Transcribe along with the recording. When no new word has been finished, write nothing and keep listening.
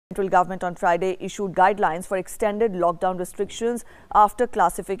Central government on Friday issued guidelines for extended lockdown restrictions after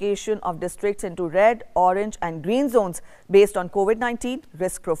classification of districts into red, orange and green zones based on COVID-19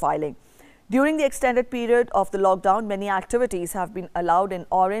 risk profiling. During the extended period of the lockdown, many activities have been allowed in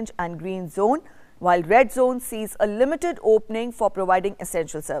orange and green zone, while red zone sees a limited opening for providing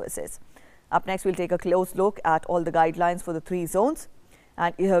essential services. Up next, we'll take a close look at all the guidelines for the three zones.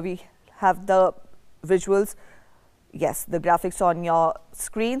 And here we have the visuals. Yes, the graphics on your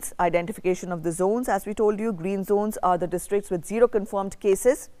screens, identification of the zones. As we told you, green zones are the districts with 0 confirmed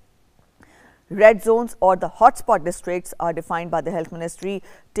cases. Red zones or the hotspot districts are defined by the Health Ministry,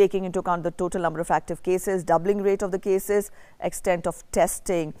 taking into account the total number of active cases, doubling rate of the cases, extent of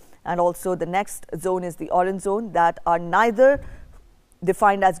testing. And also the next zone is the orange zone, that are neither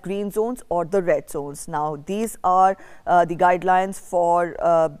defined as green zones or the red zones. Now, these are the guidelines for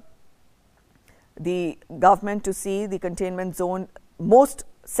the government to see the containment zone most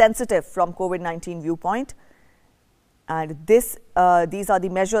sensitive from COVID-19 viewpoint. And these are the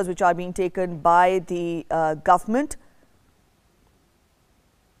measures which are being taken by the government.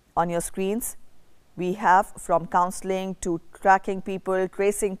 On your screens, we have from counselling to tracking people,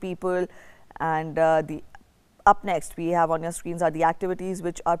 tracing people, and up next we have on your screens are the activities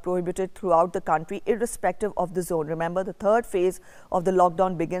which are prohibited throughout the country irrespective of the zone. Remember, the third phase of the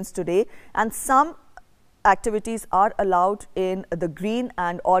lockdown begins today, and some activities are allowed in the green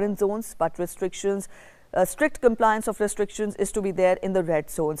and orange zones, but restrictions, strict compliance of restrictions is to be there in the red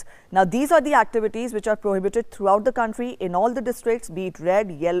zones. Now, these are the activities which are prohibited throughout the country in all the districts, be it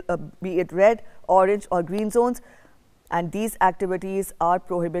red, yellow, be it red, orange or green zones, and these activities are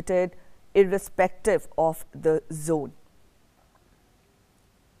prohibited irrespective of the zone.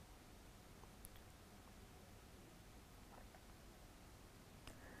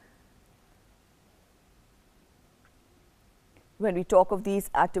 When we talk of these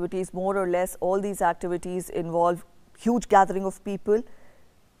activities, more or less all these activities involve huge gathering of people,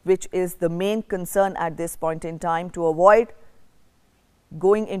 which is the main concern at this point in time, to avoid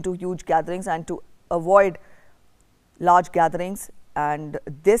going into huge gatherings and to avoid large gatherings. And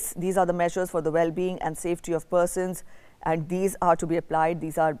these are the measures for the well-being and safety of persons, and these are to be applied,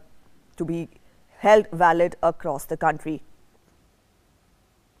 these are to be held valid across the country.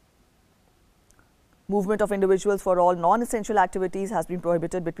 Movement of individuals for all non-essential activities has been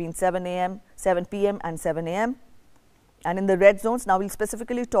prohibited between 7 p.m. and 7 a.m. And in the red zones, now we'll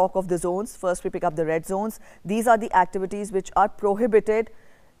specifically talk of the zones. First, we pick up the red zones. These are the activities which are prohibited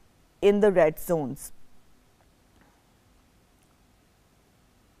in the red zones.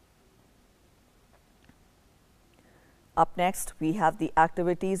 Up next, we have the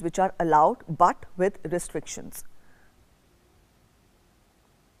activities which are allowed but with restrictions.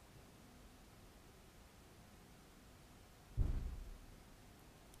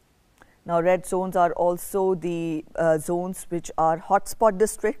 Now, red zones are also the zones which are hotspot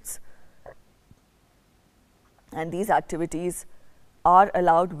districts, and these activities are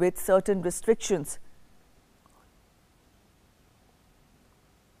allowed with certain restrictions.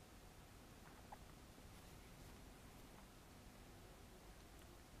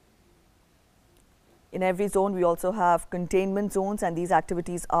 In every zone, we also have containment zones, and these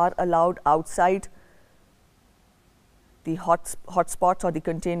activities are allowed outside the hotspots or the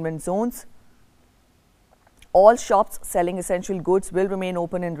containment zones. All shops selling essential goods will remain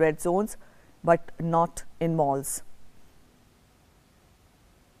open in red zones, but not in malls.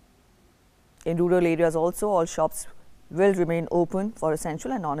 In rural areas also, all shops will remain open for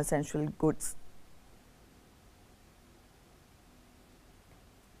essential and non-essential goods.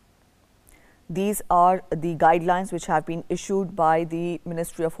 These are the guidelines which have been issued by the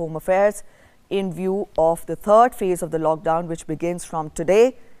Ministry of Home Affairs in view of the third phase of the lockdown, which begins from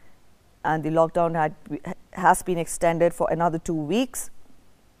today, and the lockdown has been extended for another 2 weeks.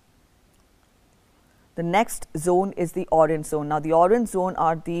 The next zone is the orange zone. Now, the orange zone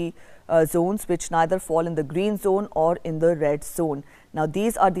are the zones which neither fall in the green zone or in the red zone. Now,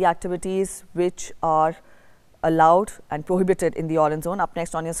 these are the activities which are allowed and prohibited in the orange zone. Up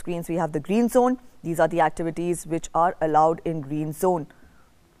next on your screens, we have the green zone. These are the activities which are allowed in green zone.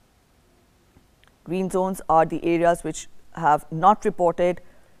 Green zones are the areas which have not reported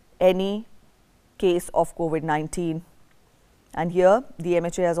any case of COVID-19. And here, the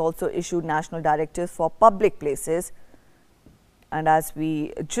MHA has also issued national directives for public places. And as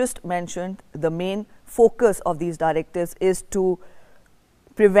we just mentioned, the main focus of these directives is to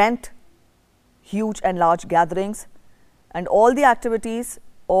prevent huge and large gatherings, and all the activities,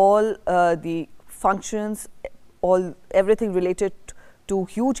 all the functions, everything related to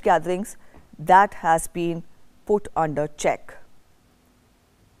huge gatherings, that has been put under check.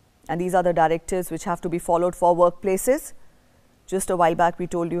 And these are the directives which have to be followed for workplaces. Just a while back, we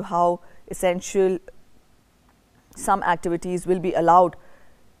told you how essential some activities will be allowed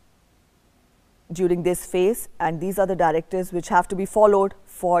during this phase, and these are the directives which have to be followed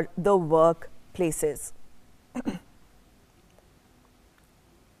for the workplaces.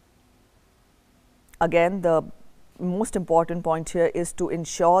 Again, the most important point here is to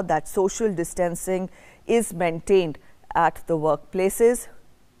ensure that social distancing is maintained at the workplaces,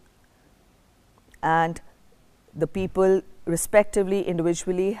 and the people respectively,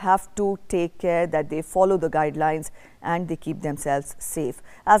 individually, have to take care that they follow the guidelines and they keep themselves safe.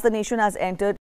 As the nation has entered